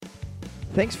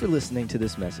Thanks for listening to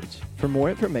this message. For more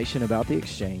information about The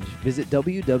Exchange, visit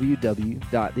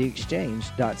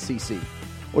www.theexchange.cc.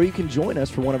 Or you can join us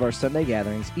for one of our Sunday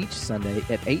gatherings each Sunday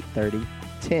at 8:30,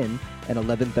 10, and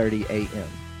 11:30 a.m.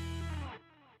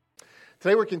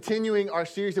 Today we're continuing our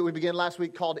series that we began last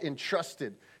week called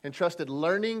Entrusted. Entrusted,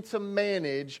 learning to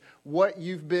manage what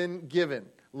you've been given.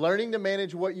 Learning to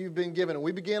manage what you've been given. And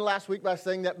we began last week by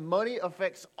saying that money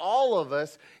affects all of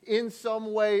us in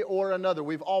some way or another.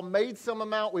 We've all made some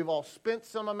amount, we've all spent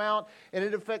some amount, and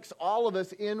it affects all of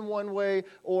us in one way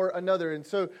or another. And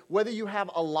so whether you have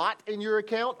a lot in your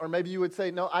account, or maybe you would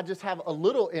say, no, I just have a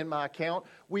little in my account,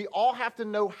 we all have to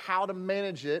know how to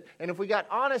manage it. And if we got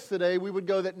honest today, we would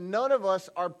go that none of us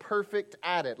are perfect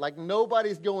at it. Like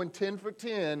nobody's going 10 for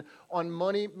 10 on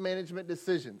money management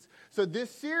decisions. So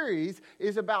this series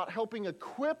is about helping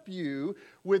equip you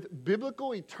with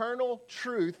biblical, eternal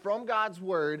truth from God's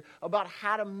Word about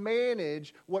how to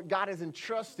manage what God has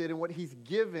entrusted and what He's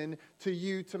given to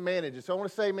you to manage. And so I want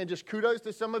to say, man, just kudos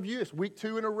to some of you. It's week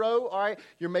 2 in a row, all right?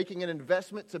 You're making an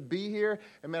investment to be here.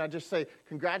 And man, I just say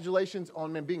congratulations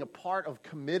on, man, being a part of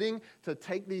committing to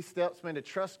take these steps, man, to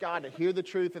trust God, to hear the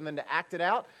truth, and then to act it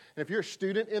out. And if you're a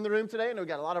student in the room today, and we've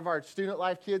got a lot of our student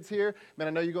life kids here, man, I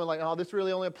know you're going like, oh, this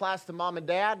really only applies to mom and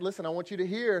dad. Listen, I want you to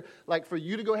hear, like, for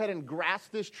you to go ahead and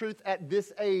grasp this truth at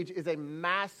this age is a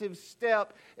massive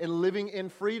step in living in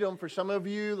freedom. For some of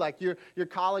you, like your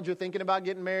college, you're thinking about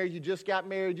getting married, you just got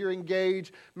married, you're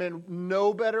engaged. Man,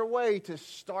 no better way to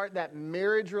start that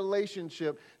marriage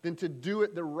relationship than to do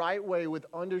it the right way with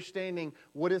understanding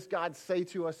what does God say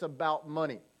to us about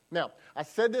money. Now, I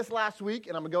said this last week,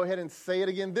 and I'm going to go ahead and say it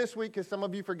again this week because some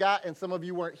of you forgot and some of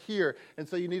you weren't here. And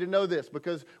so you need to know this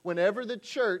because whenever the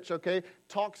church,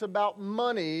 talks about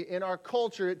money in our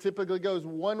culture, it typically goes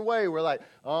one way. We're like,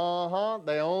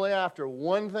 they only after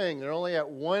one thing. They're only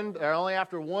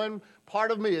after one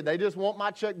part of me. They just want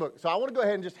my checkbook. So I want to go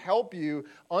ahead and just help you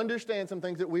understand some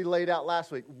things that we laid out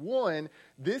last week. One,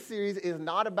 this series is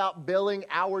not about bailing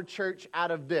our church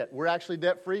out of debt. We're actually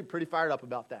debt-free, pretty fired up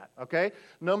about that, okay?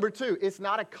 Number 2, it's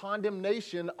not a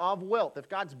condemnation of wealth. If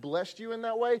God's blessed you in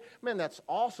that way, man, that's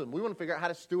awesome. We want to figure out how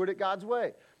to steward it God's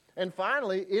way. And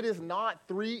finally, it is not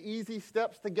 3 easy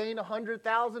steps to gain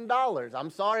 $100,000. I'm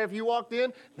sorry if you walked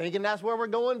in thinking that's where we're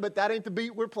going, but that ain't the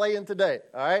beat we're playing today,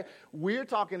 all right? We're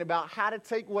talking about how to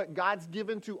take what God's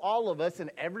given to all of us,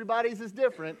 and everybody's is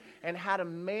different, and how to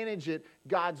manage it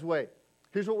God's way.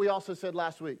 Here's what we also said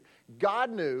last week. God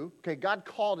knew, God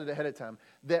called it ahead of time,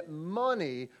 that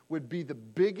money would be the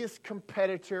biggest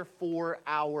competitor for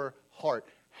our heart.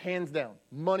 Hands down,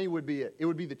 money would be it. It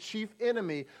would be the chief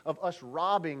enemy of us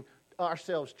robbing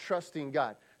ourselves, trusting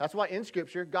God. That's why in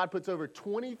Scripture, God puts over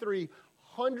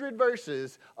 2,300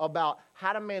 verses about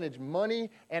how to manage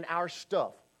money and our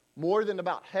stuff. More than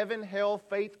about heaven, hell,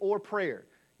 faith, or prayer.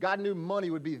 God knew money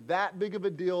would be that big of a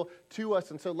deal to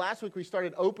us. And so last week we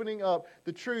started opening up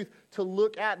the truth to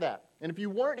look at that. And if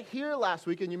you weren't here last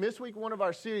week and you missed week 1 of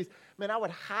our series, man, I would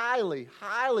highly,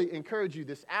 highly encourage you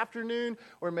this afternoon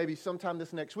or maybe sometime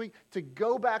this next week to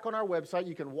go back on our website.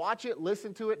 You can watch it,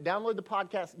 listen to it, download the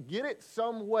podcast, get it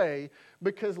some way,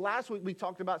 because last week we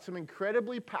talked about some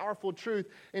incredibly powerful truth.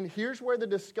 And here's where the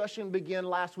discussion began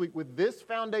last week with this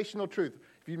foundational truth.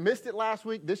 If you missed it last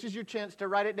week, this is your chance to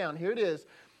write it down. Here it is.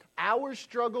 Our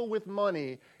struggle with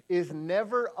money is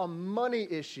never a money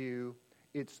issue.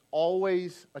 It's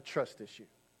always a trust issue.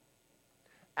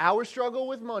 Our struggle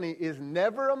with money is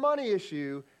never a money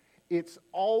issue. It's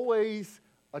always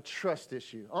a trust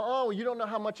issue. You don't know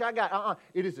how much I got.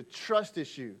 It is a trust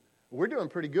issue. We're doing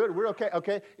pretty good. We're okay.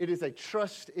 Okay, it is a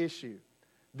trust issue.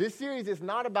 This series is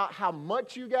not about how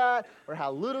much you got or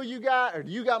how little you got or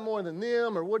do you got more than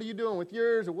them or what are you doing with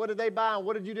yours or what did they buy and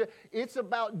what did you do. It's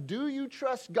about, do you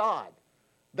trust God?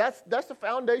 That's the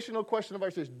foundational question of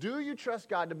our series. Do you trust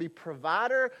God to be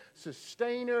provider,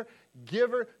 sustainer,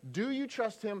 giver? Do you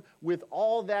trust Him with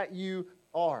all that you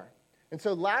are? And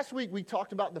so last week we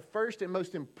talked about the first and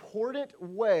most important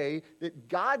way that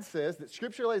God says, that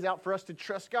Scripture lays out for us to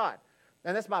trust God.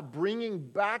 And that's by bringing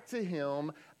back to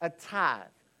Him a tithe.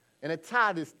 And a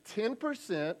tithe is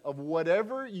 10% of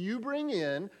whatever you bring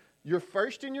in, your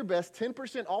first and your best,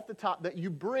 10% off the top that you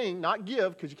bring, not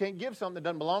give, because you can't give something that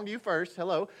doesn't belong to you first.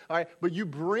 Hello. All right. But you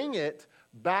bring it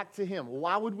back to Him.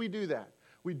 Why would we do that?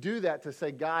 We do that to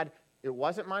say, God, it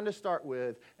wasn't mine to start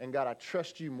with, and God, I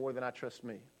trust you more than I trust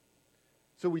me.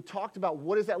 So we talked about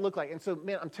what does that look like. And so,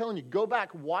 man, I'm telling you, go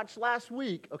back, watch last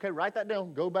week. Okay, write that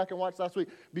down. Go back and watch last week.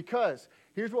 Because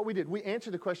here's what we did. We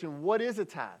answered the question, what is a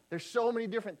tithe? There's so many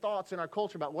different thoughts in our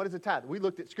culture about what is a tithe. We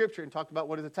looked at Scripture and talked about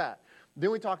what is a tithe. Then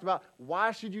we talked about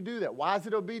why should you do that? Why is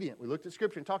it obedient? We looked at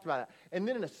Scripture and talked about that. And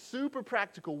then in a super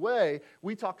practical way,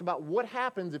 we talked about what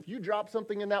happens if you drop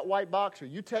something in that white box or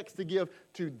you text to give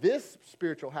to this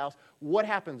spiritual house, what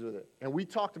happens with it? And we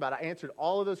talked about it. I answered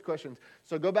all of those questions.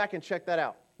 So go back and check that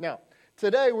out. Now,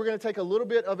 today we're going to take a little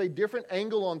bit of a different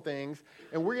angle on things,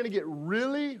 and we're going to get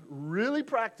really, really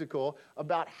practical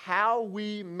about how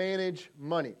we manage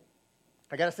money.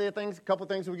 I got to say a couple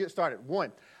things when we get started.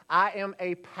 One, I am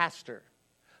a pastor,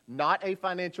 not a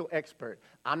financial expert.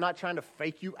 I'm not trying to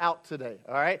fake you out today,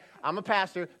 all right? I'm a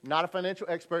pastor, not a financial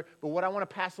expert, but what I want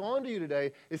to pass on to you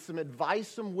today is some advice,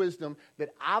 some wisdom that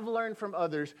I've learned from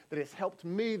others that has helped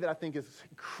me that I think is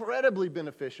incredibly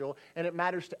beneficial, and it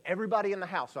matters to everybody in the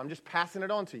house, so I'm just passing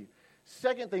it on to you.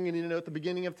 Second thing you need to know at the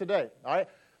beginning of today, all right?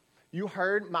 You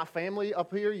heard my family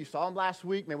up here. You saw them last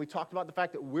week. Man, we talked about the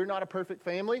fact that we're not a perfect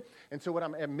family. And so what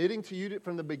I'm admitting to you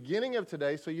from the beginning of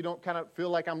today, so you don't kind of feel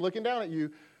like I'm looking down at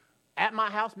you, at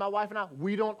my house, my wife and I,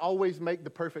 we don't always make the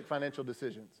perfect financial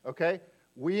decisions, okay?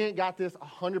 We ain't got this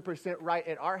 100% right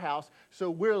at our house, so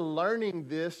we're learning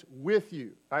this with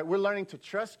you, all right? We're learning to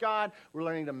trust God. We're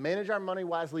learning to manage our money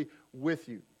wisely with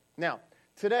you. Now,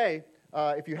 today,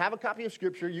 if you have a copy of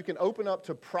Scripture, you can open up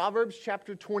to Proverbs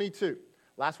chapter 22.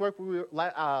 Last week we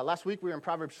were in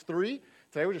Proverbs 3.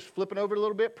 Today we're just flipping over a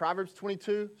little bit. Proverbs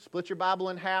 22. Split your Bible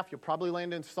in half. You'll probably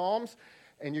land in Psalms.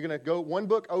 And you're going to go one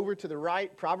book over to the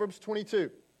right, Proverbs 22.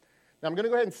 Now I'm going to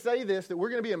go ahead and say this, that we're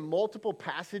going to be in multiple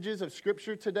passages of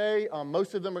Scripture today.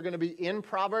 Most of them are going to be in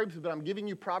Proverbs, but I'm giving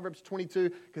you Proverbs 22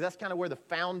 because that's kind of where the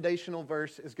foundational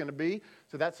verse is going to be.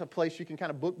 So that's a place you can kind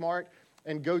of bookmark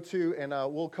and go to, and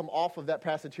we'll come off of that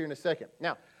passage here in a second.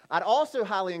 Now, I'd also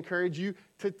highly encourage you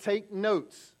to take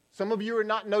notes. Some of you are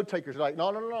not note takers. You're like, no,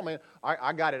 man.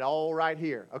 I got it all right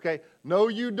here. Okay? No,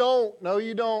 you don't. No,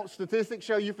 you don't. Statistics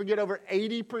show you forget over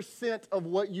 80% of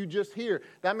what you just hear.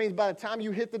 That means by the time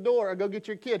you hit the door or go get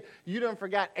your kid, you done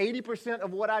forgot 80%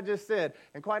 of what I just said.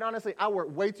 And quite honestly, I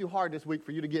worked way too hard this week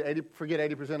for you to forget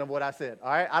 80% of what I said. All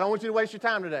right? I don't want you to waste your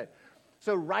time today.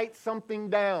 So write something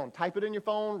down. Type it in your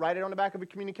phone. Write it on the back of a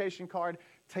communication card.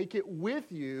 Take it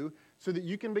with you so that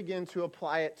you can begin to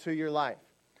apply it to your life.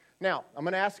 Now, I'm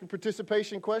going to ask a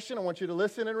participation question. I want you to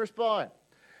listen and respond.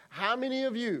 How many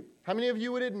of you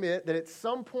would admit that at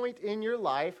some point in your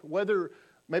life, whether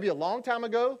maybe a long time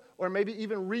ago or maybe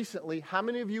even recently, how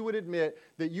many of you would admit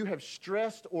that you have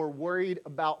stressed or worried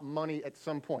about money at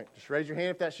some point? Just raise your hand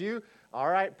if that's you. All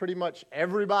right, pretty much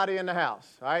everybody in the house.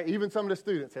 All right, even some of the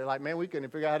students. They're like, man, we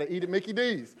couldn't figure out how to eat at Mickey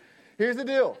D's. Here's the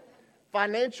deal.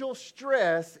 Financial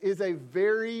stress is a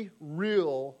very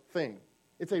real thing.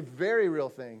 It's a very real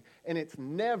thing, and it's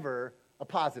never a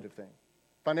positive thing.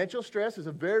 Financial stress is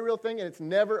a very real thing, and it's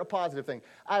never a positive thing.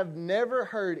 I've never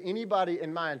heard anybody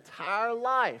in my entire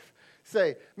life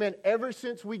say, man, ever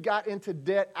since we got into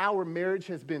debt, our marriage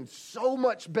has been so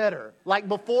much better. Like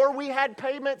before we had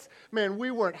payments, man,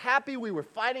 we weren't happy. We were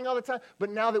fighting all the time.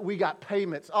 But now that we got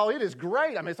payments, oh, it is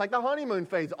great. I mean, it's like the honeymoon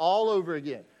phase all over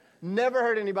again. Never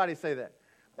heard anybody say that.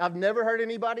 I've never heard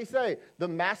anybody say the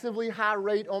massively high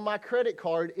rate on my credit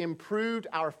card improved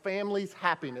our family's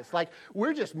happiness. Like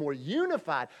we're just more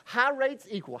unified. High rates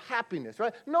equal happiness,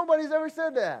 right? Nobody's ever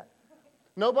said that.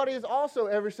 Nobody has also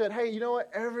ever said, hey, you know what?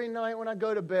 Every night when I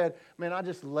go to bed, man, I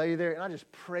just lay there and I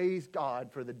just praise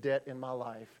God for the debt in my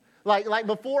life. Like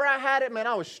before I had it, man,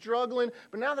 I was struggling.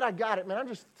 But now that I got it, man, I'm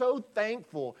just so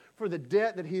thankful for the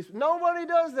debt that he's... Nobody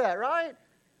does that, right?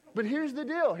 But here's the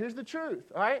deal. Here's the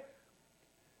truth, all right?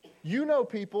 You know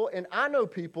people and I know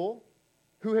people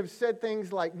who have said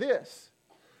things like this.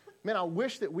 Man, I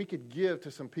wish that we could give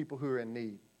to some people who are in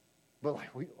need. But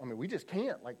we just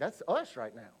can't. Like that's us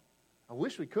right now. I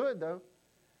wish we could, though.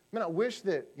 Man, I wish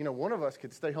that, one of us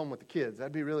could stay home with the kids.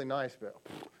 That'd be really nice, but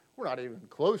we're not even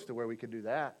close to where we could do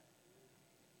that.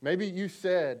 Maybe you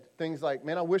said things like,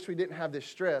 man, I wish we didn't have this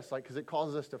stress, because it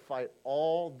causes us to fight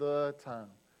all the time.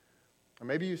 Or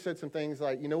maybe you said some things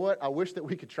like, you know what, I wish that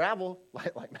we could travel,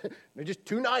 just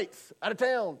 2 nights out of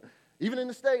town, even in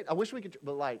the state. I wish we could,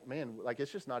 but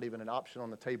it's just not even an option on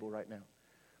the table right now.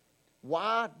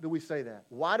 Why do we say that?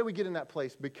 Why do we get in that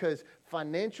place? Because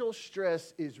financial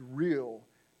stress is real,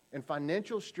 and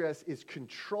financial stress is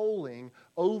controlling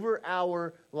over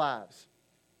our lives.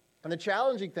 And the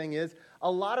challenging thing is,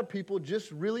 a lot of people just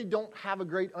really don't have a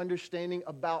great understanding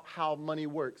about how money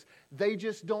works. They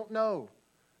just don't know.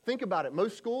 Think about it.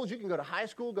 Most schools, you can go to high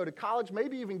school, go to college,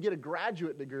 maybe even get a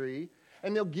graduate degree,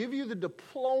 and they'll give you the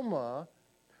diploma,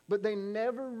 but they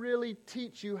never really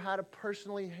teach you how to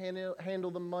personally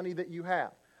handle the money that you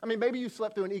have. I mean, maybe you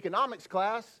slept through an economics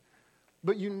class,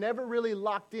 but you never really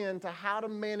locked in to how to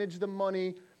manage the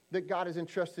money that God has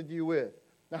entrusted you with.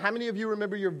 Now, how many of you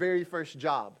remember your very first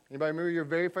job? Anybody remember your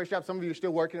very first job? Some of you are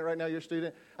still working it right now. You're a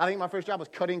student. I think my first job was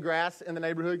cutting grass in the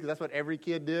neighborhood because that's what every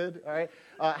kid did. All right.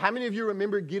 How many of you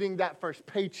remember getting that first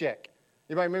paycheck?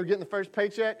 Anybody remember getting the first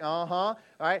paycheck? All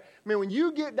right. I mean, when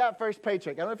you get that first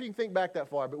paycheck, I don't know if you can think back that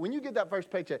far, but when you get that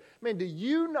first paycheck, man, do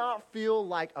you not feel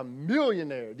like a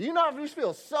millionaire? Do you not just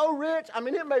feel so rich? I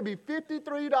mean, it may be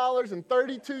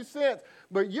 $53.32,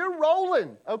 but you're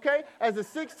rolling, okay? As a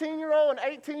 16-year-old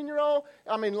and 18-year-old,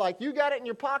 I mean, like you got it in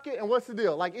your pocket, and what's the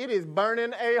deal? Like it is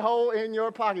burning a hole in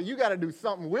your pocket. You got to do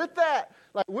something with that.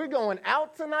 Like we're going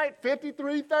out tonight,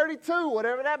 $53.32,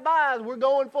 whatever that buys, we're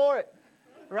going for it,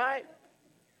 right?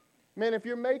 Man, if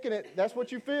you're making it, that's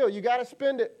what you feel. You got to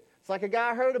spend it. It's like a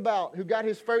guy I heard about who got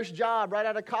his first job right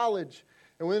out of college.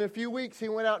 And within a few weeks, he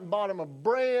went out and bought him a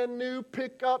brand new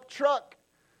pickup truck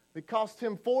that cost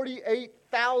him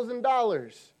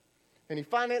 $48,000. And he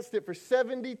financed it for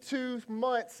 72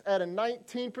 months at a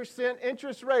 19%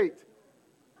 interest rate.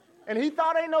 And he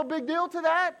thought ain't no big deal to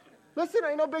that. Listen,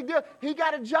 ain't no big deal. He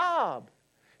got a job.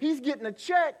 He's getting a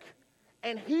check.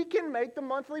 And he can make the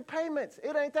monthly payments.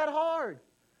 It ain't that hard.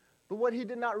 But what he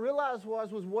did not realize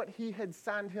was what he had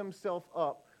signed himself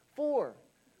up for.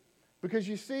 Because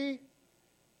you see,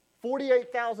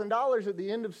 $48,000 at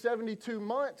the end of 72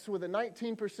 months with a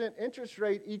 19% interest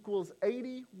rate equals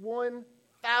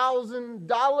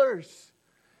 $81,000.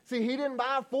 See, he didn't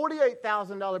buy a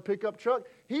 $48,000 pickup truck.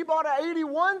 He bought an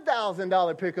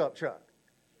 $81,000 pickup truck.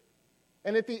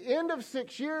 And at the end of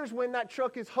 6 years, when that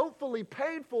truck is hopefully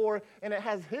paid for and it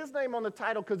has his name on the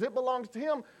title because it belongs to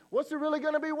him, what's it really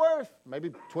going to be worth? Maybe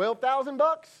 $12,000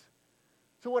 bucks?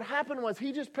 So what happened was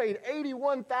he just paid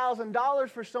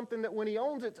 $81,000 for something that when he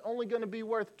owns it's only going to be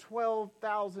worth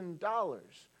 $12,000.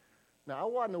 Now, I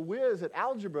wasn't a whiz at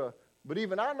algebra, but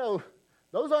even I know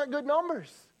those aren't good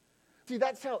numbers. See,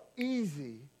 that's how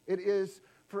easy it is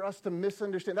for us to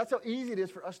misunderstand. That's how easy it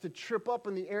is for us to trip up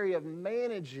in the area of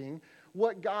managing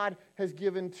what God has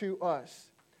given to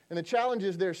us. And the challenge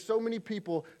is there's so many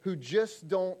people who just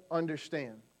don't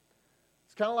understand.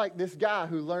 It's kind of like this guy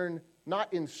who learned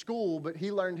not in school, but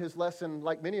he learned his lesson,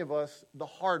 like many of us, the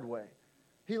hard way.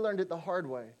 He learned it the hard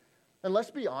way. And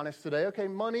let's be honest today, okay,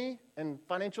 money and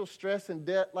financial stress and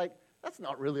debt, like, that's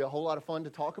not really a whole lot of fun to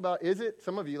talk about, is it?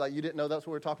 Some of you, like, you didn't know that's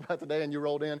what we're talking about today, and you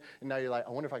rolled in, and now you're like, I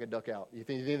wonder if I could duck out. You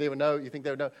think they would know? You think they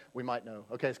would know? We might know.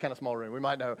 Okay, it's kind of small room. We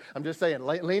might know. I'm just saying,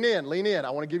 lean in. I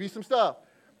want to give you some stuff.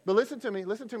 But listen to me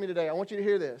today. I want you to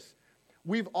hear this.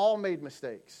 We've all made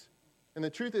mistakes. And the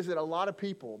truth is that a lot of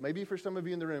people, maybe for some of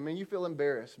you in the room, you feel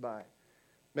embarrassed by it.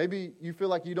 Maybe you feel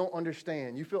like you don't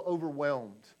understand. You feel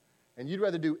overwhelmed. And you'd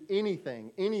rather do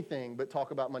anything but talk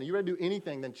about money. You'd rather do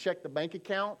anything than check the bank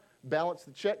account, balance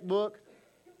the checkbook,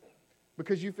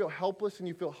 because you feel helpless and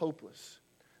you feel hopeless.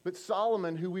 But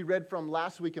Solomon, who we read from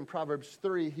last week in Proverbs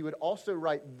 3, he would also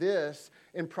write this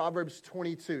in Proverbs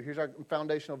 22. Here's our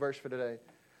foundational verse for today.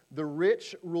 The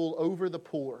rich rule over the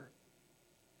poor,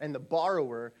 and the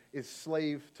borrower is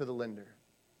slave to the lender.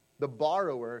 The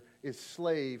borrower is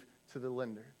slave to the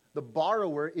lender. The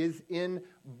borrower is in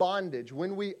bondage.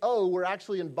 When we owe, we're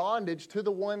actually in bondage to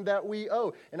the one that we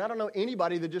owe. And I don't know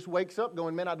anybody that just wakes up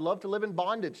going, man, I'd love to live in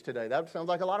bondage today. That sounds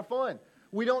like a lot of fun.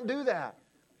 We don't do that.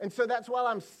 And so that's why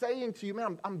I'm saying to you,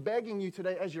 man, I'm begging you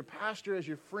today as your pastor, as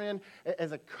your friend,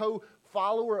 as a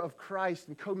co-follower of Christ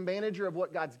and co-manager of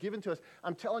what God's given to us,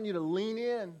 I'm telling you to lean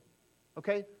in,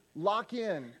 okay? Lock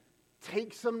in.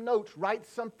 Take some notes. Write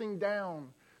something down,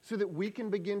 so that we can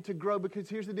begin to grow. Because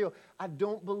here's the deal. I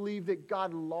don't believe that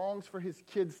God longs for his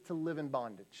kids to live in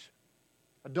bondage.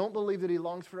 I don't believe that he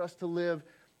longs for us to live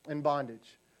in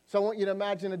bondage. So I want you to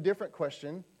imagine a different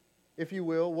question, if you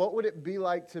will. What would it be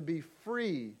like to be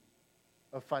free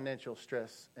of financial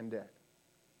stress and debt?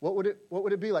 What would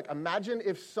it be like? Imagine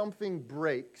if something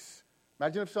breaks.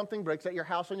 Imagine if something breaks at your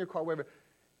house, on your car, wherever,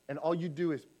 and all you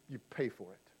do is you pay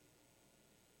for it.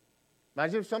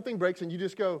 Imagine if something breaks and you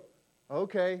just go,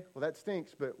 okay, well, that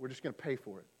stinks, but we're just going to pay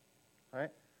for it, all right?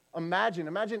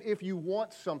 Imagine if you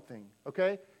want something,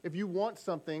 okay? If you want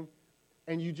something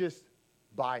and you just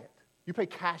buy it. You pay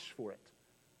cash for it.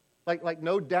 Like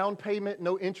no down payment,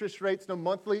 no interest rates, no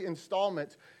monthly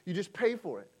installments. You just pay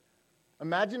for it.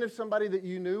 Imagine if somebody that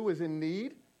you knew was in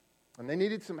need and they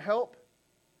needed some help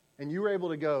and you were able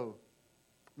to go,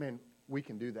 man, we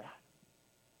can do that.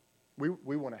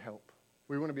 We want to help.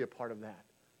 We want to be a part of that.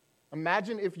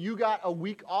 Imagine if you got a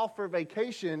week off for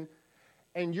vacation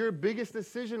and your biggest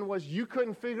decision was you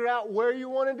couldn't figure out where you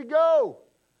wanted to go.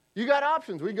 You got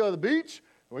options. We go to the beach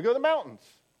or we go to the mountains.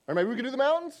 Or maybe we could do the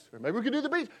mountains or maybe we could do the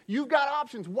beach. You've got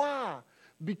options. Why?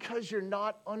 Because you're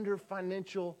not under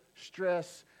financial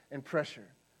stress and pressure.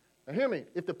 Now hear me,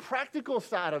 if the practical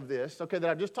side of this, okay, that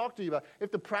I've just talked to you about,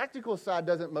 if the practical side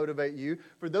doesn't motivate you,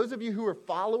 for those of you who are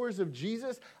followers of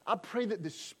Jesus, I pray that the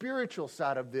spiritual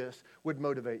side of this would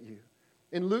motivate you.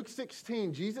 In Luke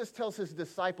 16, Jesus tells his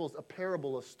disciples a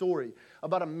parable, a story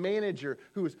about a manager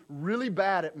who is really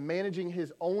bad at managing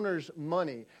his owner's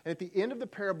money. And at the end of the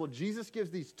parable, Jesus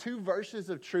gives these two verses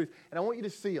of truth, and I want you to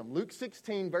see them. Luke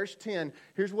 16, verse 10,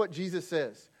 here's what Jesus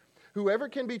says. Whoever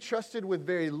can be trusted with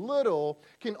very little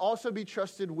can also be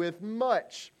trusted with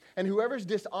much. And whoever's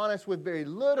dishonest with very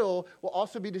little will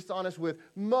also be dishonest with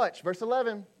much. Verse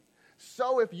 11,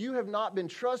 so if you have not been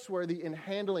trustworthy in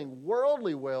handling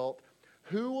worldly wealth,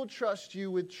 who will trust you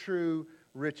with true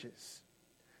riches?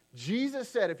 Jesus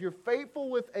said, if you're faithful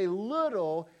with a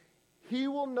little, he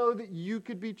will know that you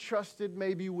could be trusted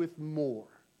maybe with more.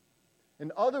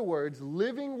 In other words,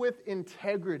 living with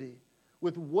integrity,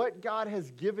 with what God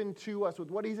has given to us, with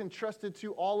what he's entrusted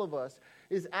to all of us,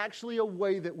 is actually a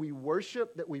way that we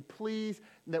worship, that we please,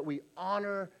 and that we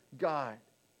honor God.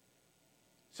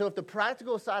 So if the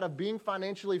practical side of being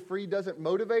financially free doesn't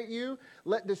motivate you,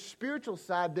 let the spiritual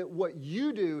side, that what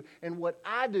you do and what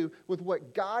I do with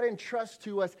what God entrusts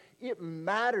to us, it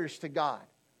matters to God.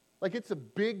 Like it's a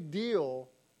big deal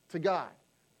to God.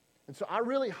 And so I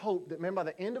really hope that, man, by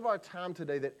the end of our time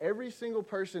today, that every single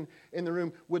person in the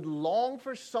room would long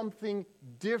for something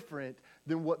different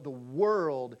than what the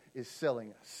world is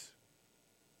selling us.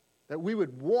 That we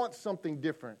would want something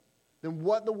different than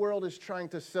what the world is trying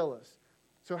to sell us.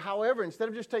 So however, instead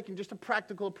of just taking just a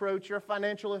practical approach or a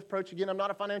financial approach, again, I'm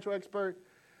not a financial expert,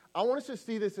 I want us to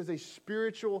see this as a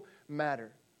spiritual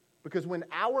matter. Because when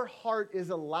our heart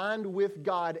is aligned with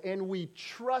God and we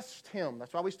trust him,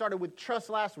 that's why we started with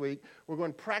trust last week, we're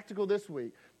going practical this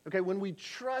week. Okay, when we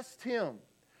trust him,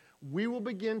 we will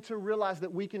begin to realize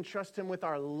that we can trust him with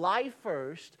our life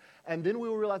first, and then we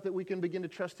will realize that we can begin to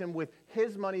trust him with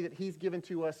his money that he's given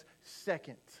to us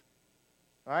second.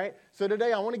 All right, so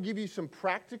today I want to give you some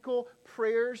practical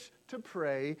prayers to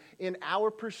pray in our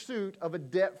pursuit of a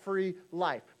debt-free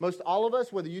life. Most all of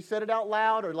us, whether you said it out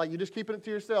loud or like you're just keeping it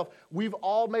to yourself, we've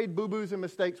all made boo-boos and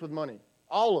mistakes with money.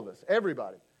 All of us,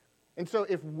 everybody. And so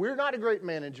if we're not a great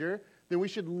manager, then we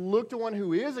should look to one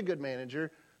who is a good manager,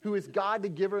 who is God the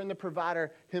giver and the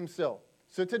provider himself.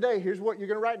 So today, here's what you're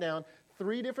going to write down.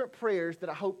 3 different prayers that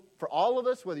I hope for all of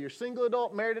us, whether you're single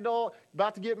adult, married adult,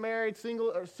 about to get married,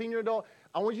 single or senior adult,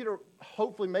 I want you to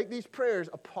hopefully make these prayers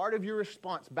a part of your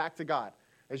response back to God.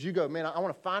 As you go, man, I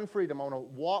want to find freedom. I want to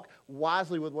walk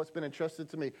wisely with what's been entrusted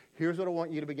to me. Here's what I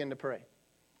want you to begin to pray.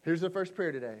 Here's the first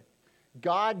prayer today.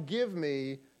 God, give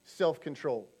me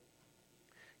self-control.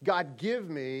 God, give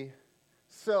me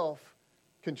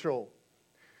self-control.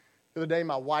 The other day,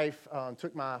 my wife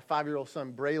took my 5-year-old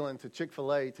son, Bryant, to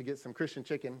Chick-fil-A to get some Christian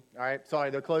chicken. All right,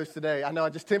 sorry, they're closed today. I know I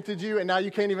just tempted you, and now you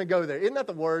can't even go there. Isn't that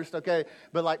the worst, okay?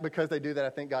 But like because they do that, I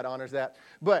think God honors that.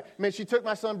 But, man, she took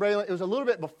my son, Bryant. It was a little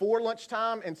bit before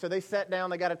lunchtime, and so they sat down.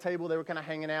 They got a table. They were kind of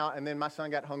hanging out, and then my son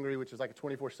got hungry, which is like a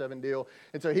 24/7 deal.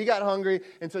 And so he got hungry,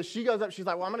 and so she goes up. She's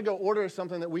like, well, I'm going to go order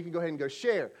something that we can go ahead and go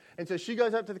share. And so she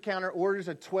goes up to the counter, orders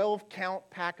a 12-count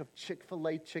pack of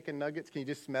Chick-fil-A chicken nuggets. Can you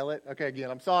just smell it? Okay, again,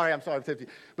 I'm sorry, I'm tipsy.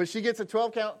 But she gets a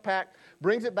 12-count pack,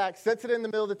 brings it back, sets it in the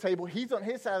middle of the table. He's on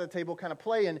his side of the table kind of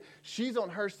playing. She's on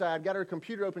her side, got her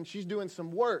computer open. She's doing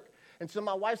some work. And so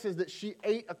my wife says that she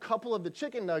ate a couple of the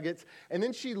chicken nuggets, and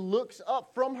then she looks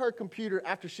up from her computer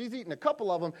after she's eaten a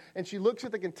couple of them, and she looks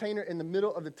at the container in the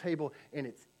middle of the table, and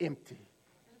it's empty.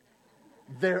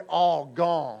 They're all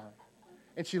gone.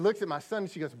 And she looks at my son,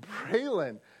 and she goes,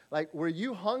 Braylon, like, were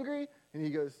you hungry? And he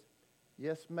goes,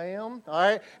 yes, ma'am. All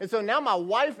right. And so now my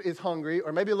wife is hungry,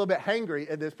 or maybe a little bit hangry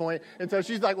at this point. And so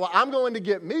she's like, well, I'm going to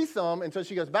get me some. And so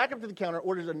she goes back up to the counter,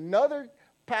 orders another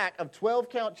pack of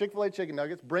 12-count Chick-fil-A chicken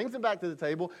nuggets, brings them back to the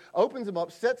table, opens them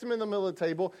up, sets them in the middle of the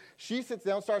table. She sits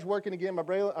down, starts working again.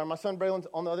 My son Braylon's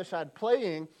on the other side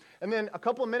playing. And then a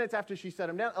couple of minutes after she set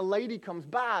him down, a lady comes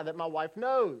by that my wife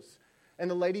knows. And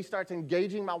the lady starts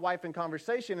engaging my wife in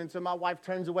conversation. And so my wife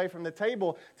turns away from the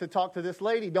table to talk to this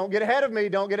lady. Don't get ahead of me.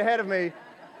 Don't get ahead of me.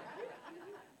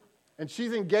 And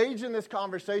she's engaged in this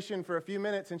conversation for a few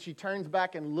minutes. And she turns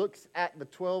back and looks at the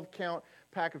 12-count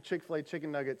pack of Chick-fil-A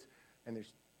chicken nuggets. And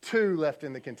there's 2 left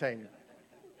in the container.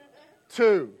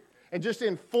 2. And just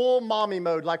in full mommy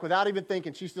mode, like without even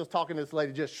thinking, she's still talking to this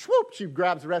lady. Just swoop, she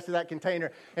grabs the rest of that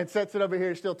container and sets it over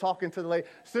here, still talking to the lady.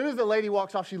 As soon as the lady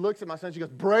walks off, she looks at my son. She goes,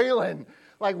 Braylon,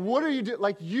 like, what are you doing?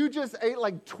 Like, you just ate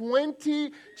like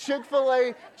 20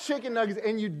 Chick-fil-A chicken nuggets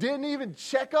and you didn't even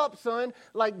check up, son.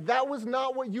 Like, that was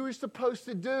not what you were supposed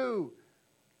to do.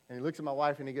 And he looks at my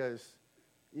wife and he goes,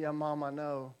 yeah, Mom, I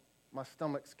know. My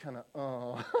stomach's kind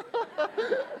of,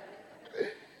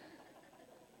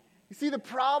 You see, the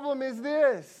problem is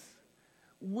this.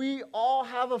 We all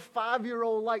have a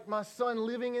 5-year-old like my son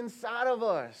living inside of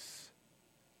us.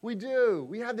 We do.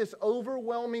 We have this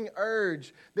overwhelming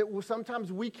urge that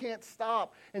sometimes we can't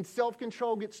stop, and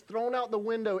self-control gets thrown out the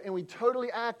window, and we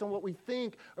totally act on what we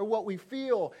think or what we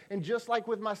feel. And just like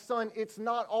with my son, it's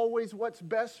not always what's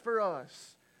best for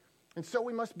us. And so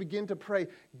we must begin to pray,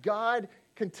 God,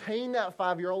 contain that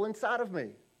 5-year-old inside of me.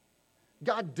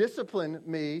 God, discipline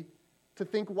me to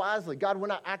think wisely. God,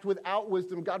 when I act without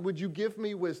wisdom, God, would you give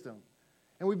me wisdom?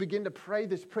 And we begin to pray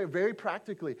this prayer very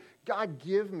practically. God,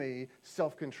 give me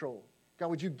self-control. God,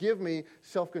 would you give me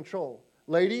self-control?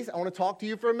 Ladies, I want to talk to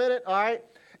you for a minute, all right?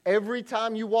 Every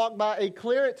time you walk by a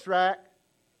clearance rack,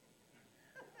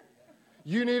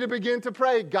 you need to begin to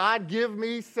pray, God, give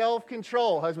me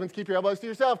self-control. Husbands, keep your elbows to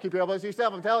yourself. Keep your elbows to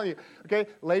yourself. I'm telling you. Okay?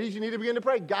 Ladies, you need to begin to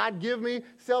pray, God, give me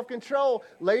self-control.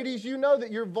 Ladies, you know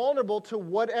that you're vulnerable to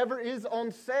whatever is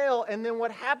on sale. And then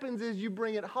what happens is you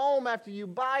bring it home after you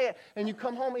buy it. And you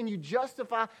come home and you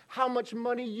justify how much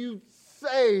money you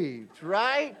saved,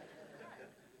 right?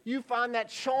 You find that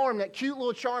charm, that cute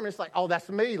little charm. It's like, oh, that's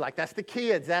me. Like, that's the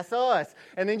kids. That's us.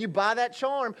 And then you buy that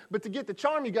charm. But to get the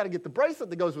charm, you got to get the bracelet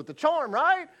that goes with the charm,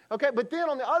 right? Okay, but then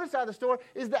on the other side of the store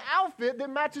is the outfit that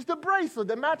matches the bracelet,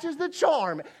 that matches the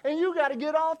charm. And you got to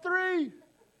get all three.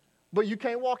 But you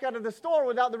can't walk out of the store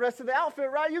without the rest of the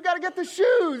outfit, right? You got to get the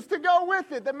shoes to go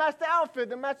with it that match the outfit,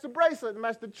 that match the bracelet, that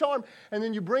match the charm. And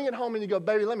then you bring it home and you go,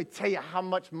 baby, let me tell you how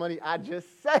much money I just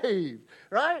saved,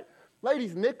 right?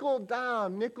 Ladies, nickel,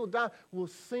 dime will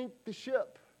sink the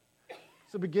ship.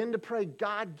 So begin to pray,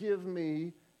 God, give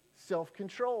me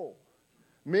self-control.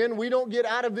 Men, we don't get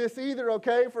out of this either,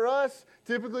 okay, for us.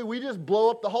 Typically, we just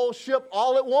blow up the whole ship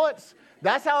all at once.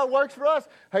 That's how it works for us.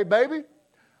 Hey, baby,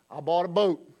 I bought a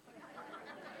boat.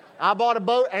 I bought a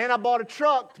boat and I bought a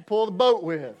truck to pull the boat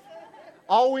with.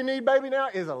 All we need, baby, now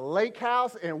is a lake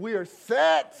house and we are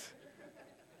set.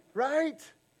 Right?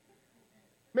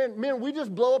 Man, we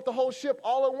just blow up the whole ship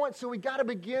all at once. So we got to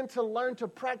begin to learn to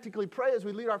practically pray as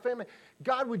we lead our family.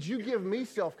 God, would you give me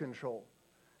self-control?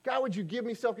 God, would you give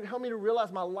me self-control? Help me to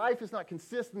realize my life is not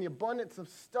consist in the abundance of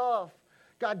stuff.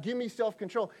 God, give me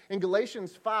self-control. In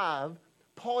Galatians 5,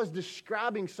 Paul is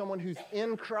describing someone who's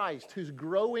in Christ, who's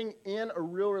growing in a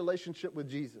real relationship with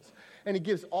Jesus. And he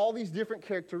gives all these different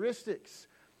characteristics.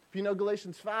 If you know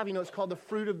Galatians 5, you know it's called the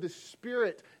fruit of the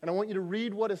Spirit. And I want you to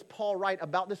read what does Paul write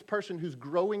about this person who's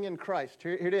growing in Christ.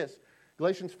 Here it is,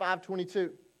 Galatians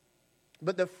 5:22.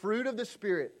 But the fruit of the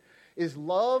Spirit is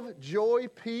love, joy,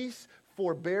 peace,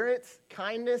 forbearance,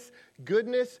 kindness,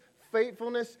 goodness,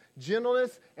 faithfulness,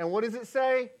 gentleness, and what does it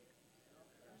say?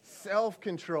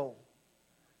 Self-control.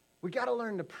 We got to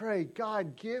learn to pray,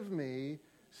 God, give me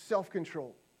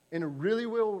self-control in a really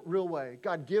real way.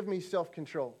 God, give me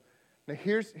self-control. Now,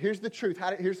 here's the truth.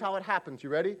 Here's how it happens. You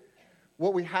ready?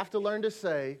 What we have to learn to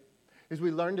say is we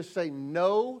learn to say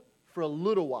no for a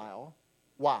little while.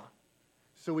 Why?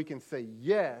 So we can say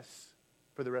yes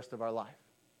for the rest of our life.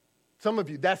 Some of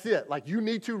you, that's it. Like, you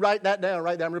need to write that down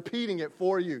right there. I'm repeating it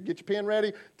for you. Get your pen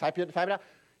ready. Type it out.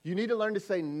 You need to learn to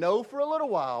say no for a little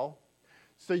while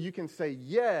so you can say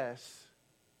yes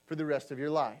for the rest of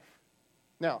your life.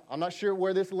 Now, I'm not sure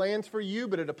where this lands for you,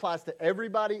 but it applies to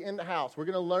everybody in the house. We're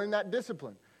going to learn that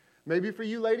discipline. Maybe for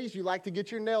you ladies, you like to get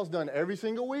your nails done every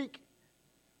single week.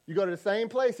 You go to the same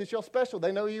place. It's your special.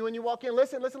 They know you when you walk in.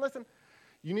 Listen.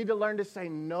 You need to learn to say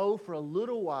no for a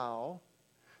little while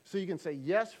so you can say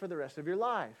yes for the rest of your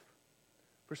life.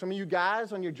 For some of you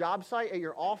guys on your job site, at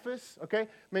your office, okay?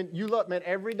 Man, you look, man,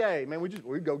 every day, man,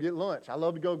 we go get lunch. I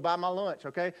love to go buy my lunch,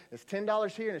 okay? It's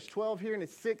 $10 here, and it's $12 here, and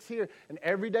it's $6 here, and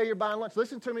every day you're buying lunch.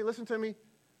 Listen to me.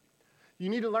 You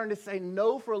need to learn to say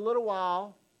no for a little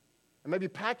while, and maybe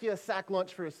pack you a sack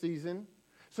lunch for a season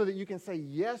so that you can say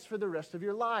yes for the rest of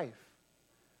your life.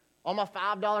 All my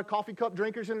 $5 coffee cup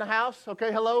drinkers in the house,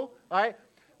 okay, hello, all right?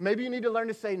 Maybe you need to learn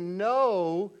to say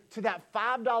no to that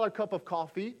 $5 cup of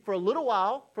coffee for a little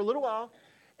while,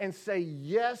 and say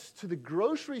yes to the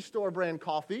grocery store brand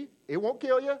coffee. It won't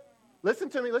kill you.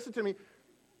 Listen to me,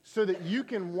 so that you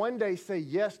can one day say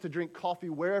yes to drink coffee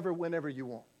wherever, whenever you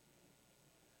want.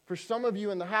 For some of you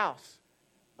in the house,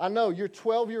 I know your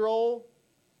 12-year-old,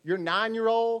 your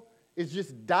 9-year-old is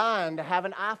just dying to have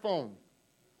an iPhone.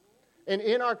 And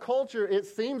in our culture, it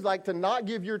seems like to not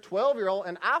give your 12-year-old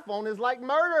an iPhone is like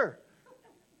murder.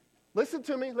 Listen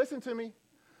to me.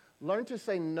 Learn to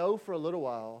say no for a little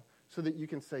while so that you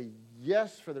can say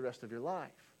yes for the rest of your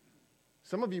life.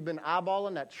 Some of you have been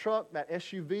eyeballing that truck, that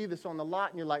SUV that's on the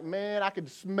lot, and you're like, man, I could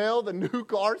smell the new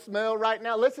car smell right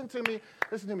now. Listen to me.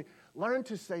 Learn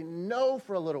to say no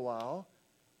for a little while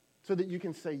so that you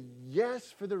can say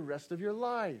yes for the rest of your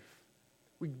life.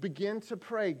 We begin to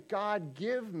pray, God,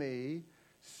 give me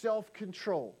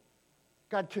self-control.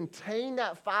 God, contain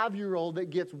that 5-year-old that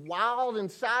gets wild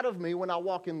inside of me when I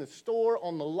walk in the store,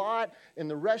 on the lot, in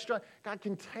the restaurant. God,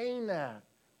 contain that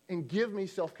and give me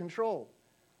self-control.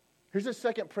 Here's the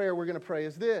second prayer we're going to pray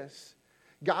is this.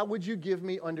 God, would you give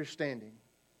me understanding?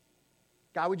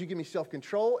 God, would you give me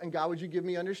self-control? And God, would you give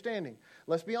me understanding?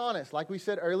 Let's be honest. Like we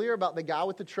said earlier about the guy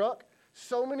with the truck,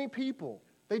 so many people,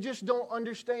 they just don't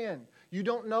understand. You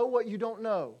don't know what you don't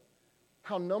know.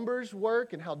 How numbers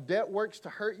work and how debt works to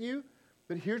hurt you.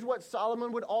 But here's what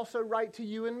Solomon would also write to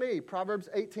you and me. Proverbs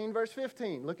 18, verse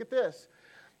 15. Look at this.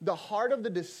 The heart of the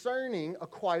discerning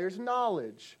acquires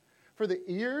knowledge, for the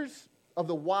ears of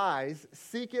the wise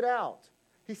seek it out.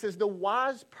 He says the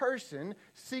wise person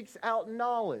seeks out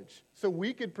knowledge. So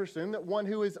we could presume that one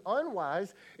who is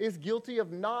unwise is guilty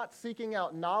of not seeking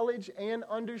out knowledge and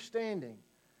understanding.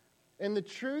 And the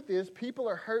truth is, people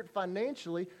are hurt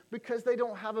financially because they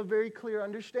don't have a very clear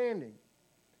understanding.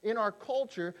 In our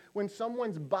culture, when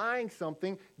someone's buying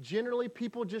something, generally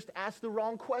people just ask the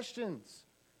wrong questions.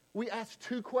 We ask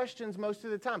 2 questions most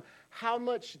of the time. How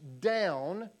much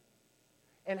down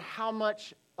and how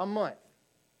much a month?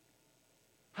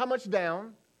 How much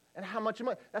down and how much a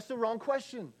month? That's the wrong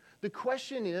question. The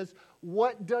question is,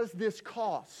 what does this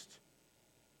cost?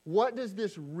 What does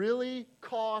this really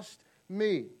cost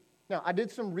me? Now, I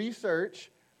did some research,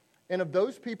 and of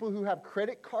those people who have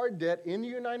credit card debt in the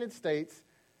United States,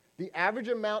 the average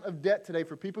amount of debt today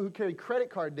for people who carry credit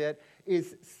card debt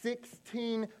is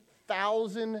 $16,000.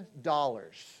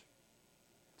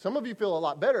 Some of you feel a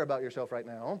lot better about yourself right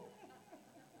now.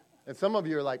 And some of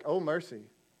you are like, oh, mercy.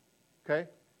 Okay?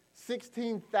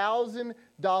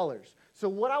 $16,000. So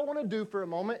what I want to do for a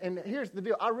moment, and here's the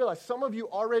deal. I realize some of you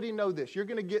already know this. You're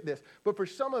going to get this. But for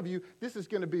some of you, this is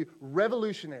going to be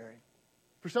revolutionary.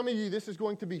 For some of you, this is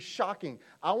going to be shocking.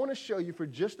 I want to show you for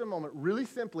just a moment, really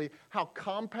simply, how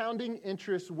compounding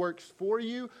interest works for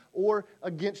you or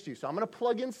against you. So I'm going to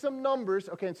plug in some numbers.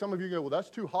 Okay, and some of you go, well, that's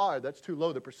too high. That's too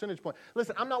low, the percentage point.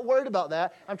 Listen, I'm not worried about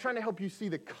that. I'm trying to help you see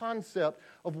the concept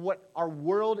of what our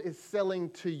world is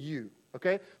selling to you.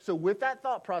 Okay, so with that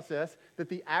thought process that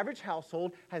the average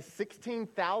household has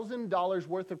 $16,000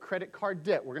 worth of credit card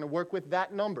debt, we're going to work with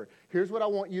that number. Here's what I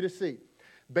want you to see.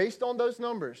 Based on those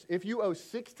numbers, if you owe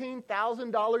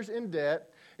 $16,000 in debt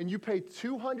and you pay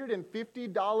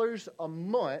 $250 a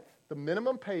month, the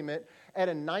minimum payment, at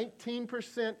a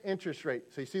 19% interest rate.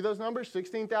 So you see those numbers?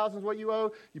 $16,000 is what you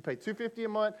owe. You pay $250 a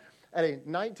month at a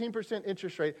 19%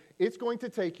 interest rate. It's going to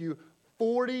take you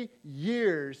 40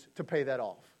 years to pay that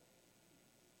off.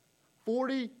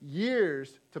 40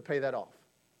 years to pay that off.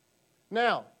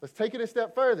 Now, let's take it a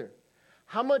step further.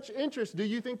 How much interest do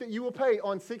you think that you will pay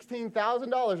on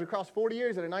 $16,000 across 40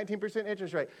 years at a 19%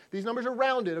 interest rate? These numbers are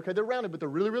rounded, okay? They're rounded, but they're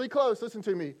really, really close. Listen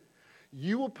to me.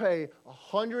 You will pay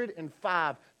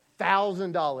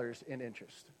 $105,000 in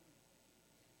interest.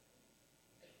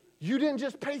 You didn't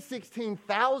just pay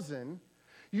 $16,000.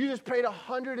 You just paid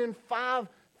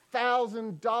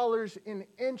 $105,000 in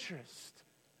interest.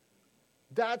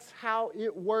 That's how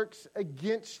it works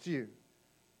against you.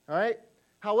 All right?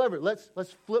 However, let's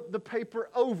flip the paper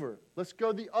over. Let's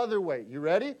go the other way. You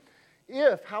ready?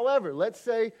 If, however, let's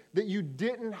say that you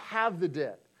didn't have the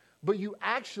debt, but you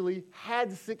actually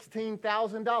had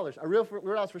 $16,000. I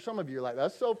realize for some of you, you're like,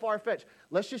 that's so far-fetched.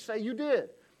 Let's just say you did.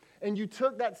 And you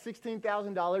took that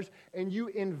 $16,000 and you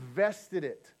invested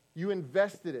it. You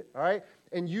invested it, all right?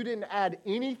 And you didn't add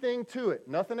anything to it.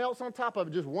 Nothing else on top of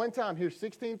it. Just one time, here's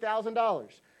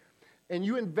 $16,000. And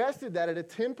you invested that at a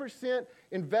 10%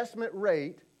 investment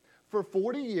rate for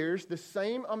 40 years, the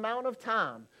same amount of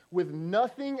time, with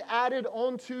nothing added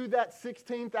onto that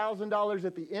 $16,000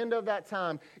 at the end of that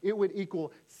time, it would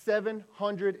equal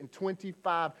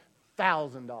 $725,000.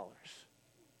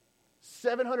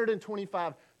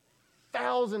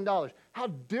 $725,000. How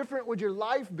different would your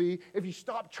life be if you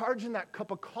stopped charging that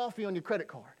cup of coffee on your credit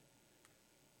card?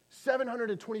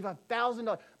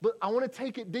 $725,000. But I want to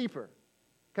take it deeper.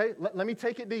 Okay, let me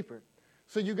take it deeper.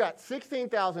 So you got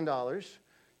 $16,000,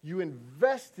 you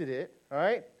invested it, all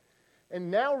right?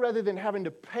 And now rather than having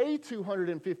to pay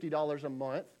 $250 a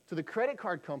month to the credit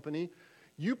card company,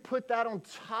 you put that on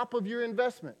top of your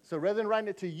investment. So rather than writing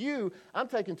it to you, I'm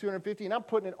taking $250 and I'm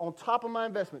putting it on top of my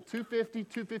investment,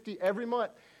 $250 every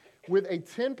month with a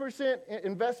 10%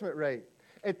 investment rate.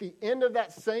 At the end of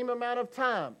that same amount of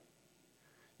time,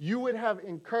 you would have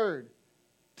incurred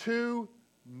 $2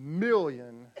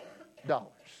 million.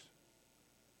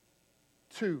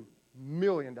 $2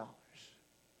 million.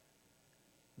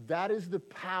 That is the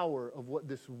power of what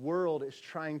this world is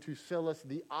trying to sell us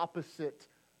the opposite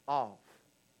of.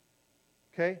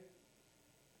 Okay?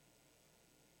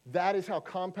 That is how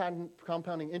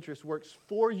compounding interest works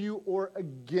for you or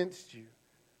against you.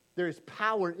 There is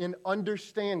power in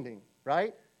understanding,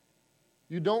 right?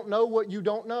 You don't know what you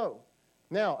don't know.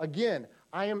 Now, again,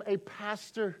 I am a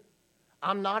pastor.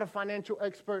 I'm not a financial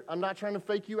expert. I'm not trying to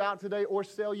fake you out today or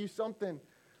sell you something.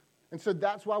 And so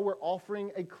that's why we're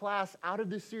offering a class out of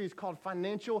this series called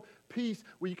Financial Peace,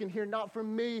 where you can hear not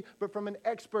from me, but from an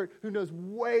expert who knows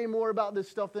way more about this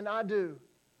stuff than I do.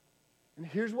 And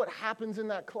here's what happens in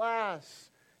that class.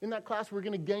 In that class, we're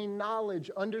going to gain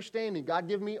knowledge, understanding. God,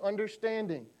 give me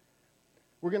understanding.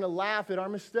 We're going to laugh at our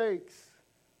mistakes.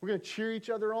 We're going to cheer each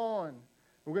other on.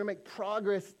 We're going to make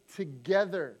progress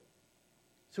together.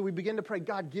 So we begin to pray,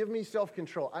 God, give me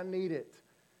self-control. I need it.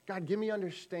 God, give me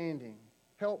understanding.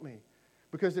 Help me.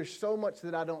 Because there's so much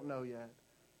that I don't know yet.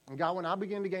 And God, when I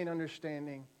begin to gain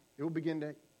understanding, it will begin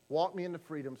to walk me into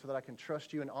freedom so that I can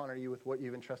trust you and honor you with what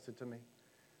you've entrusted to me.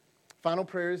 Final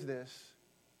prayer is this.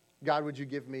 God, would you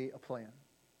give me a plan?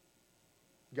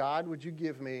 God, would you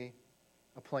give me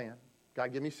a plan?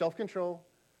 God, give me self-control.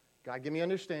 God, give me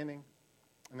understanding.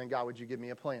 And then, God, would you give me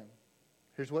a plan?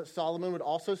 Here's what Solomon would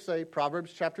also say,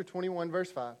 Proverbs chapter 21,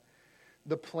 verse 5.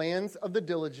 The plans of the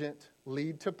diligent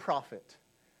lead to profit,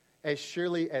 as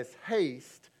surely as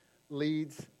haste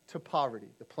leads to poverty.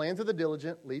 The plans of the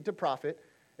diligent lead to profit,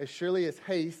 as surely as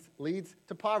haste leads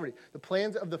to poverty. The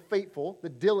plans of the faithful, the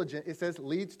diligent, it says,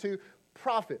 leads to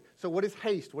profit. So what is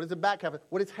haste? What is the back half?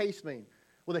 What does haste mean?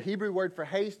 Well, the Hebrew word for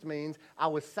haste means I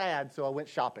was sad, so I went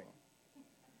shopping.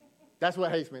 That's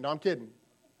what haste means. No, I'm kidding.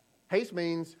 Haste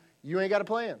means you ain't got a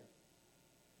plan.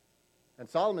 And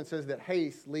Solomon says that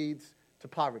haste leads to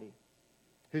poverty.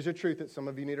 Here's a truth that some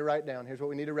of you need to write down. Here's what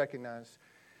we need to recognize.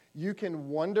 You can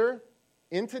wander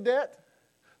into debt,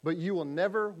 but you will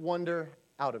never wander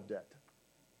out of debt.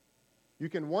 You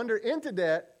can wander into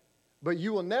debt, but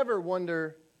you will never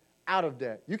wander out of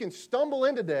debt. You can stumble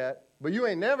into debt, but you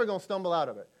ain't never going to stumble out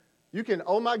of it. You can,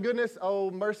 oh my goodness, oh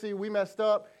mercy, we messed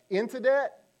up, into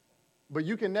debt, but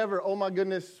you can never, oh my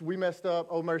goodness, we messed up,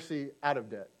 oh mercy, out of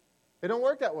debt. It don't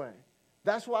work that way.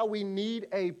 That's why we need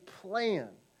a plan.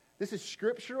 This is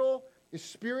scriptural, it's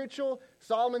spiritual.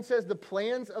 Solomon says the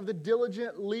plans of the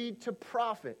diligent lead to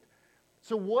profit.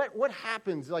 So what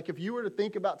happens, like if you were to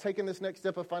think about taking this next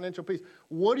step of financial peace,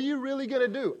 what are you really going to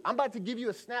do? I'm about to give you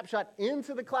a snapshot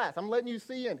into the class. I'm letting you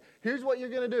see in. Here's what you're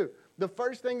going to do. The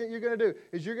first thing that you're going to do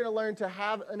is you're going to learn to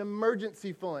have an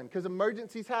emergency fund, because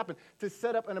emergencies happen, to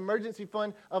set up an emergency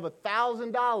fund of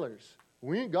 $1,000.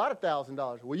 We ain't got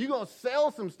 $1,000. Well, you're going to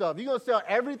sell some stuff. You're going to sell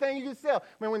everything you can sell.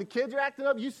 Man, when the kids are acting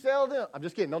up, you sell them. I'm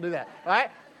just kidding. Don't do that. All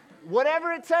right?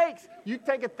 Whatever it takes, you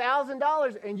take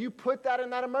 $1,000 and you put that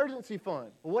in that emergency fund.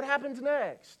 Well, what happens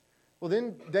next? Well,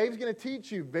 then Dave's going to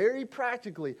teach you very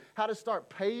practically how to start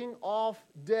paying off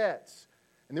debts.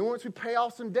 And then once we pay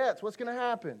off some debts, what's going to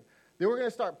happen? Then we're going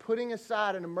to start putting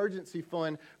aside an emergency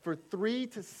fund for 3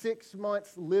 to 6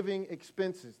 months living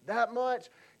expenses. That much?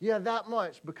 Yeah, that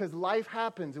much, because life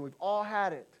happens and we've all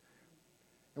had it.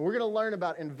 And we're going to learn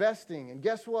about investing. And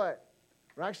guess what?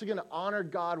 We're actually going to honor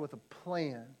God with a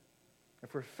plan.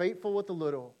 If we're faithful with the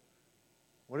little,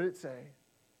 what did it say?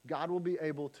 God will be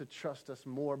able to trust us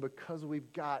more because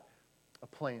we've got a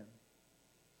plan.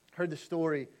 Heard the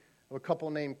story of a couple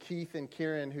named Keith and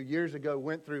Karen who years ago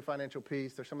went through financial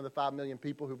peace. They're some of the 5 million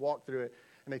people who've walked through it,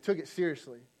 and they took it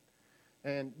seriously.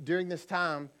 And during this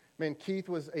time, man, Keith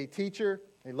was a teacher.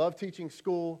 He loved teaching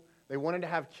school. They wanted to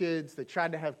have kids. They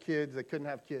tried to have kids. They couldn't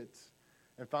have kids.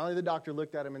 And finally, the doctor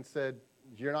looked at him and said,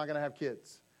 "You're not going to have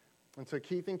kids." And so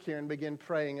Keith and Karen began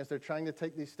praying as they're trying to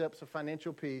take these steps of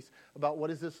financial peace about what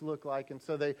does this look like. And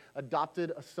so they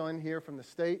adopted a son here from the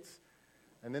States.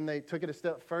 And then they took it a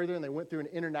step further and they went through an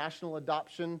international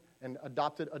adoption and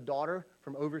adopted a daughter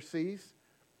from overseas.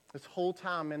 This whole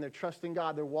time, man, they're trusting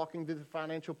God. They're walking through the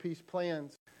financial peace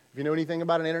plans. If you know anything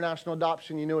about an international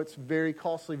adoption, you know it's very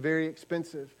costly, very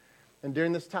expensive. And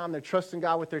during this time, they're trusting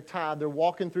God with their tithe. They're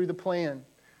walking through the plan.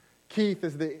 Keith,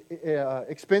 as the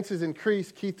expenses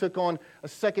increased, Keith took on a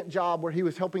second job where he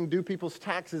was helping do people's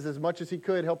taxes as much as he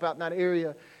could, help out in that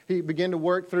area. He began to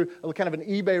work through a kind of an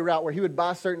eBay route where he would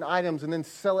buy certain items and then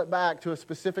sell it back to a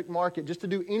specific market, just to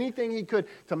do anything he could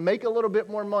to make a little bit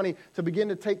more money, to begin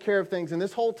to take care of things. And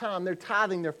this whole time, they're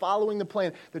tithing, they're following the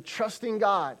plan, they're trusting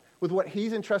God with what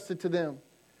he's entrusted to them.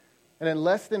 And in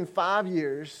less than 5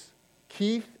 years,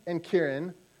 Keith and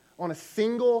Karen, on a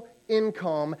single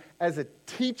income as a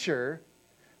teacher,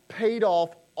 paid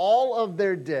off all of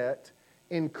their debt,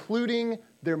 including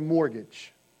their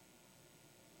mortgage.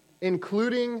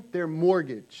 including their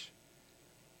mortgage.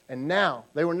 And now,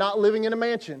 they were not living in a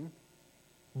mansion,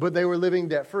 but they were living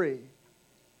debt-free.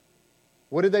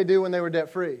 What did they do when they were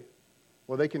debt-free?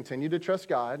 Well, they continued to trust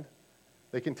God.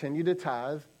 They continued to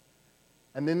tithe.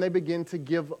 And then they began to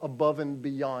give above and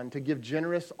beyond, to give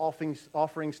generous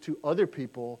offerings to other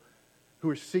people who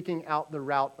were seeking out the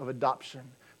route of adoption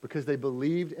because they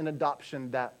believed in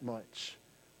adoption that much.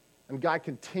 And God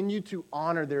continued to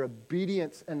honor their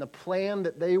obedience and the plan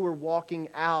that they were walking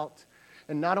out.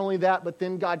 And not only that, but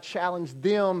then God challenged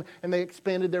them and they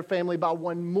expanded their family by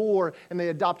one more and they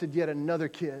adopted yet another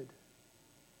kid.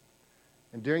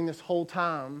 And during this whole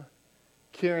time,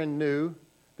 Karen knew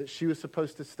that she was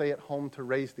supposed to stay at home to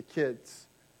raise the kids.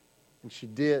 And she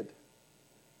did.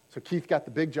 So Keith got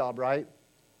the big job, right?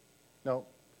 No.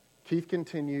 Keith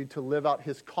continued to live out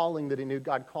his calling that he knew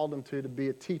God called him to be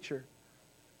a teacher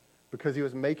because he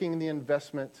was making the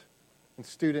investment in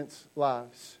students'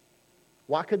 lives.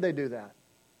 Why could they do that?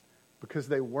 Because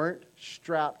they weren't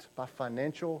strapped by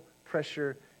financial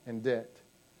pressure and debt.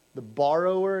 The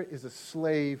borrower is a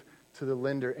slave to the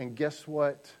lender. And guess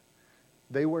what?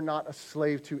 They were not a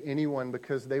slave to anyone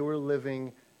because they were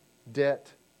living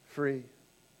debt-free.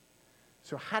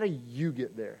 So how do you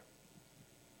get there?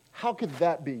 How could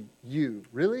that be you?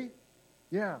 Really?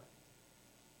 Yeah.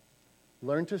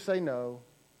 Learn to say no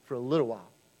for a little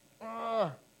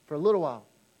while. For a little while.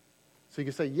 So you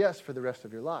can say yes for the rest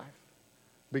of your life.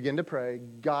 Begin to pray,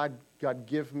 God,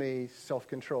 give me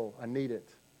self-control. I need it.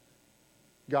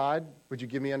 God, would you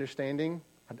give me understanding?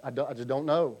 I just don't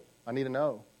know. I need to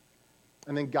know.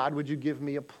 And then, God, would you give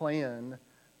me a plan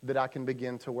that I can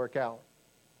begin to work out?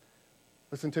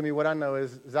 Listen to me, what I know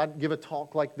is I give a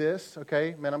talk like this,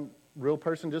 okay? Man, I'm a real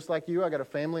person just like you. I got a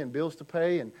family and bills to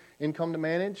pay and income to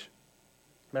manage.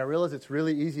 Man, I realize it's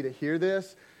really easy to hear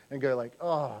this and go like,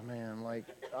 oh, man, like,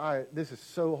 this is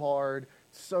so hard,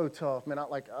 so tough. Man,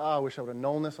 I wish I would have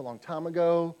known this a long time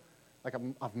ago. Like,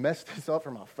 I've messed this up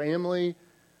for my family.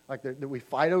 Like, that we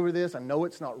fight over this. I know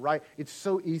it's not right. It's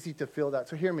so easy to feel that.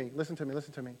 So hear me. Listen to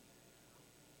me.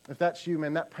 If that's you,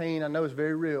 man, that pain I know is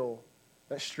very real.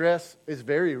 That stress is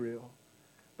very real.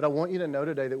 But I want you to know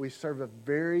today that we serve a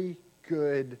very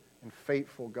good and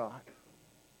faithful God.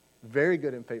 Very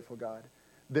good and faithful God.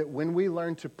 That when we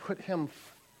learn to put Him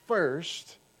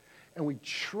first and we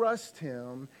trust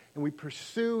Him and we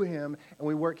pursue Him and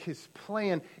we work His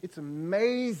plan, it's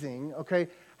amazing, okay,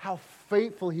 how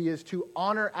faithful He is to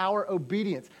honor our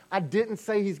obedience. I didn't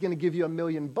say He's going to give you $1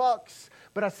 million,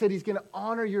 but I said He's going to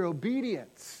honor your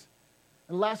obedience.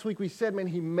 And last week we said, man,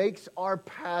 He makes our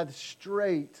path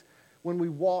straight when we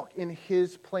walk in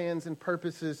His plans and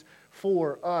purposes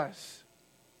for us.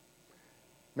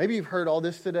 Maybe you've heard all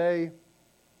this today,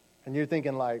 and you're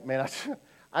thinking like, man,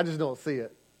 I just don't see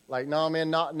it. Like, no, man,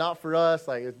 not for us.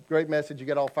 Like, it's a great message. You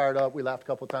got all fired up. We laughed a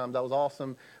couple of times. That was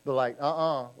awesome. But like,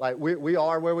 Like, we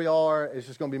are where we are. It's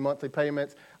just going to be monthly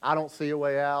payments. I don't see a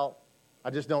way out. I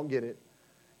just don't get it.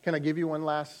 Can I give you one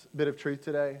last bit of truth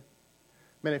today?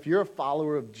 Man, if you're a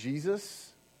follower of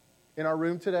Jesus in our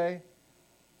room today,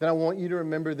 then I want you to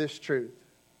remember this truth.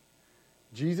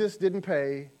 Jesus didn't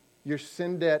pay your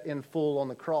sin debt in full on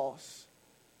the cross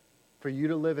for you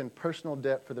to live in personal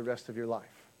debt for the rest of your life.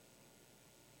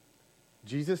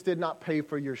 Jesus did not pay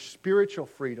for your spiritual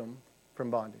freedom from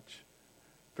bondage,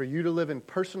 for you to live in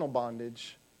personal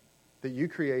bondage that you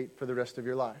create for the rest of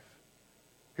your life.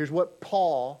 Here's what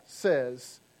Paul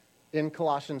says in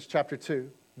Colossians chapter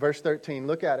 2, verse 13.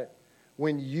 Look at it.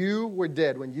 When you were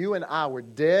dead, when you and I were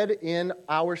dead in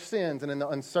our sins and in the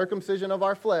uncircumcision of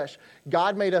our flesh,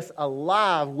 God made us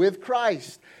alive with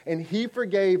Christ, and He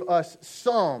forgave us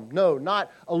some. No,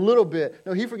 not a little bit.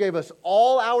 No, He forgave us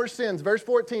all our sins. Verse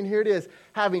 14, here it is.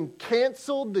 Having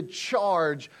canceled the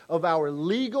charge of our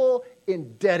legal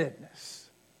indebtedness,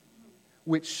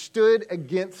 which stood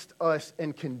against us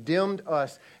and condemned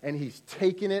us, and He's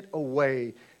taken it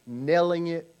away, nailing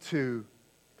it to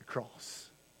the cross.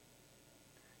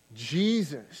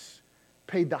 Jesus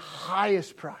paid the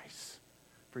highest price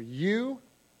for you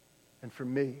and for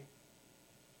me.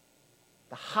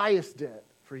 The highest debt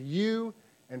for you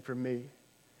and for me.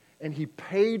 And He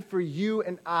paid for you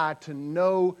and I to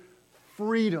know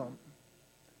freedom,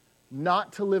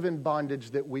 not to live in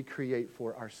bondage that we create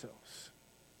for ourselves.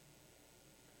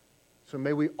 So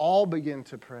may we all begin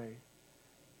to pray,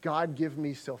 God, give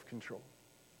me self-control.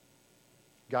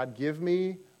 God, give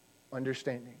me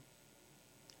understanding.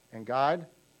 And God,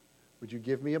 would you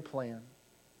give me a plan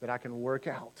that I can work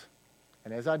out?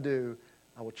 And as I do,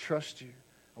 I will trust you.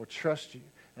 I will trust you.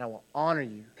 And I will honor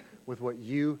you with what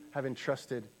you have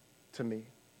entrusted to me.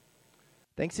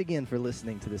 Thanks again for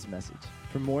listening to this message.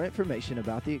 For more information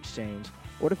about The Exchange,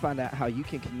 or to find out how you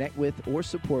can connect with or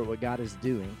support what God is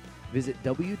doing, visit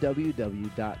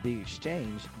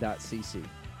www.theexchange.cc.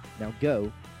 Now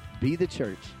go, be the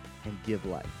church, and give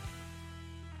life.